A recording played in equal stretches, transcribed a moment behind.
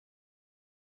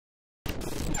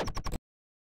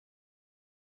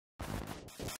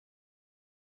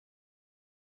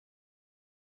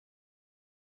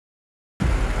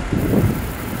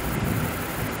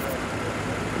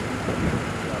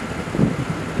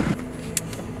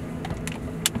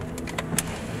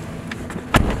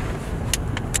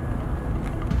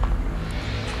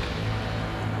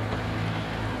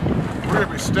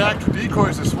stacked with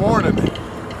decoys this morning.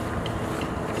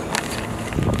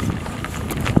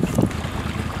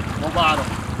 No bottom.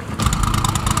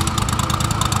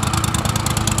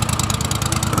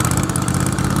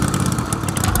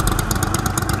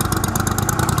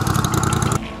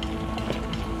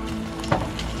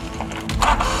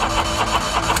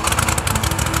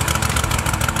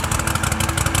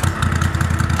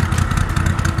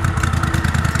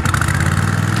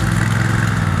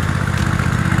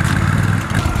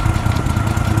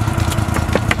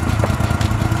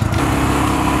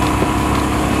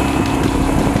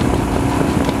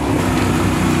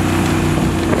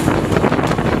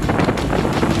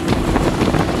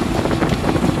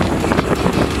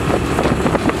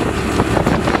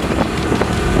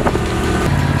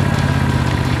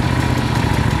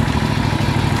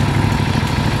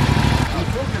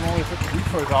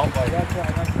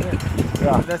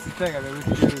 Yeah. That's the thing. I mean, we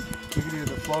can do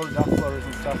the floaters, duck floaters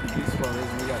and stuff, and geese floaters,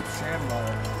 and we got salmon on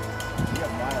it. We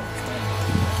got miles of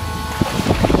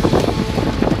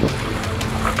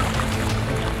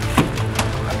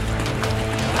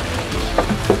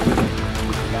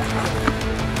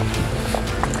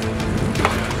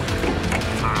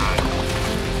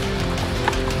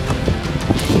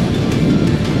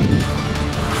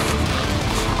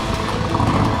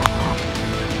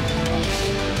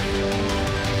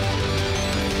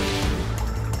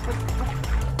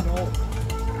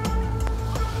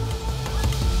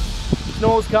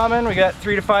Snow's coming. We got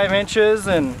 3 to 5 inches,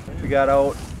 and we got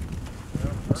out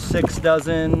 6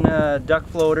 dozen duck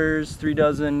floaters, 3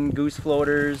 dozen goose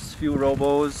floaters, a few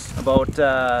robos, about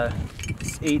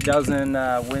 8 dozen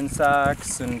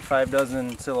windsocks, and 5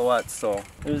 dozen silhouettes. So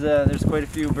there's quite a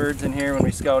few birds in here when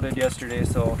we scouted yesterday,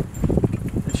 so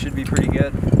it should be pretty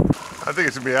good. I think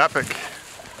it's gonna be epic.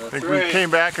 I think we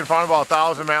came back and found about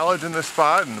 1,000 mallards in this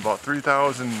spot and about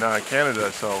 3,000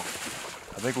 Canada, so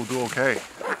I think we'll do okay.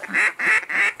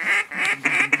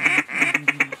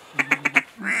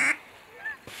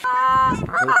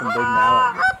 There's some big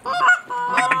mallards.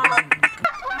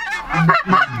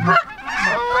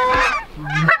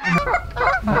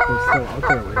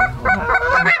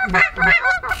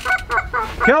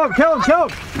 Kill him, kill him, kill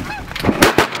him!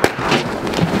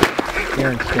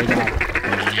 Aaron, straight up.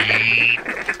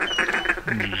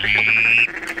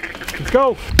 Let's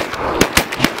go!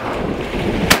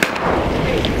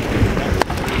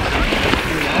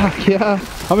 Yeah.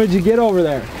 How many did you get over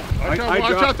there? I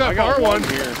shot that far one.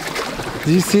 Here.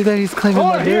 Did you see that? He's claiming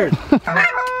my beard.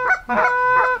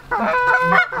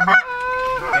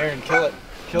 Aaron, kill it.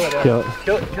 Kill it, Aaron. Kill it.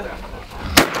 Kill it, kill it.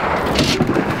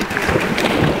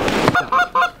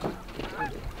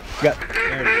 Got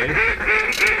Aaron, ready?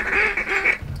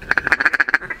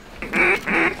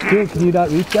 Dude, can you not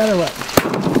reach that or what?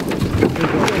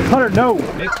 Hunter, no!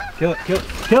 Nick, kill it, kill it.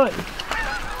 Kill it!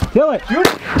 Kill it! Shoot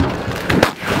it!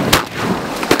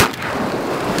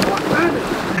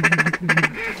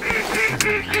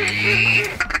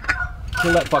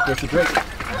 Kill that fucker, it's a drake.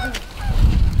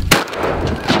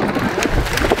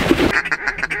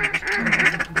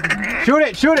 Shoot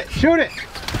it! Shoot it! Shoot it!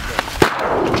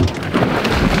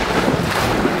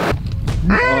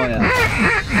 Oh yeah.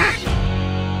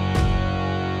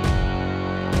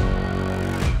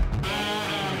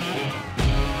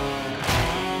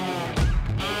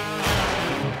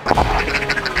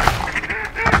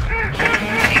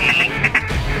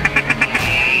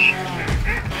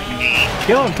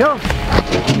 Kill him! Kill him!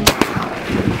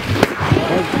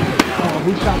 Oh,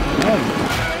 who shot the gun?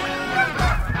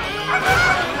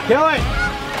 Kill it!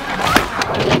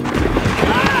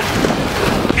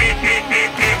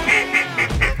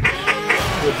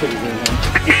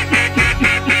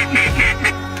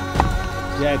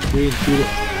 Yeah, it's green. Shoot it.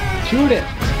 Shoot it!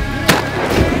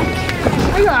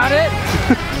 I got it!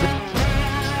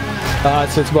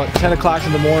 So it's about 10 o'clock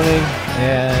in the morning,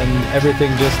 and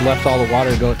everything just left all the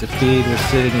water to go out to feed. We're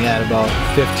sitting at about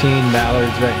 15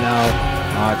 mallards right now,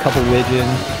 a couple widgeon,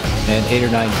 and 8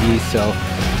 or 9 geese. So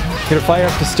gonna fire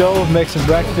up the stove, make some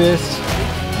breakfast,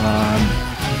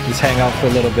 just hang out for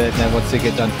a little bit, and then once they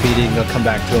get done feeding, they'll come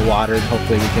back to the water, and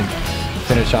hopefully we can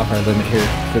finish off our limit here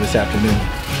for this afternoon.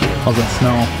 How's that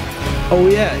snow? Oh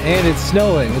yeah, and it's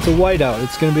snowing. It's a whiteout.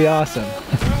 It's gonna be awesome.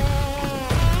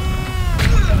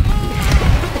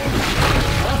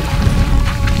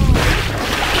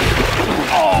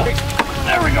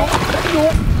 There we go.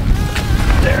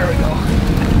 There we go.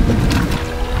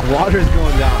 The water's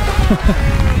going down.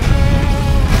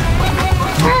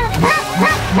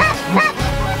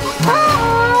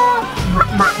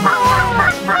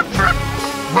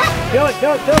 Kill it,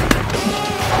 kill it, kill it.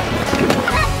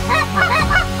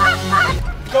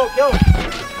 Go, kill it.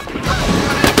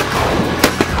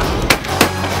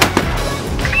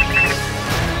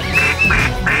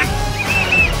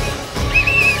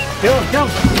 Go!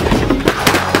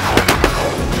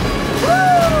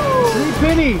 Woo! 3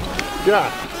 penny!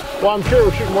 Yeah. Well, I'm sure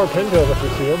we're shooting more pintails if we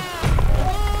see them.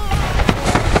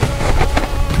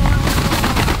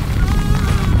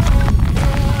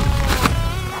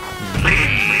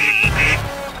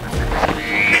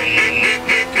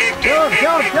 Kill him!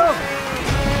 Kill him! Kill him!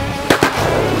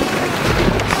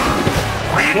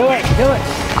 Kill it! Kill it!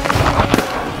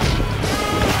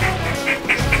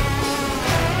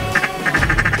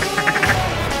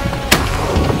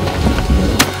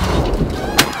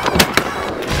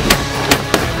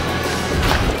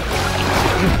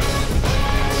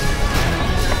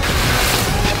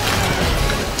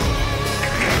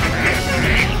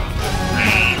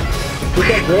 Shoot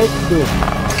that Greg? Do it.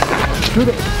 Shoot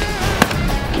it.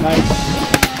 Nice.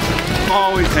 I'm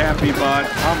always happy, bud.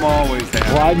 I'm always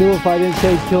happy. Well, I knew if I didn't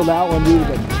say kill that one, we would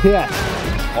have been pissed.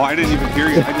 Oh, I didn't even hear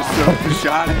you. I just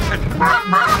shot it.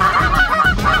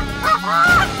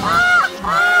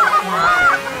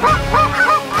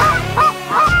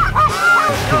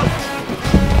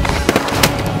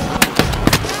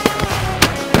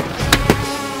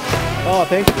 Oh,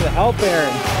 thanks for the help,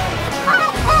 Aaron.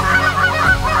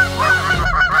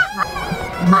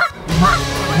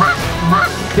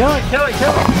 Kill it, kill it,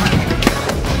 kill it!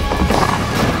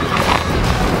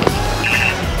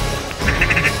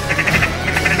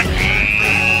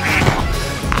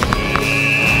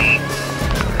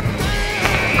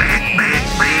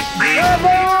 Come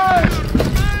on!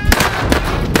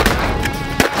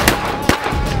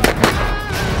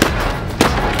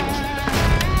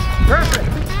 Perfect!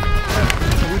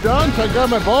 Are we done? So I got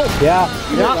my boat. Yeah,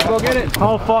 go get it.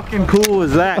 How fucking cool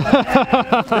was that?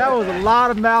 That was a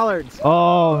lot of mallards.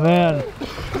 Oh man.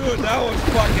 Dude, that was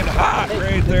fucking hot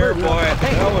right there, boy.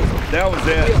 That was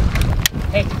it.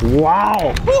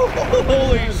 Wow.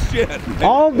 Holy shit. Man.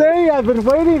 All day I've been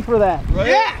waiting for that. Right?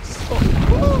 Yes!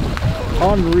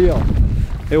 Unreal.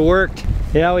 It worked.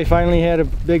 Yeah, we finally had a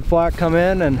big flock come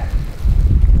in and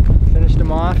finished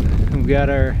them off. We've got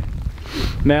our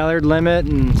mallard limit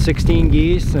and 16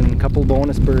 geese and a couple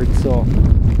bonus birds, so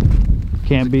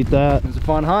Can't beat that. it was a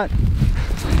fun hunt.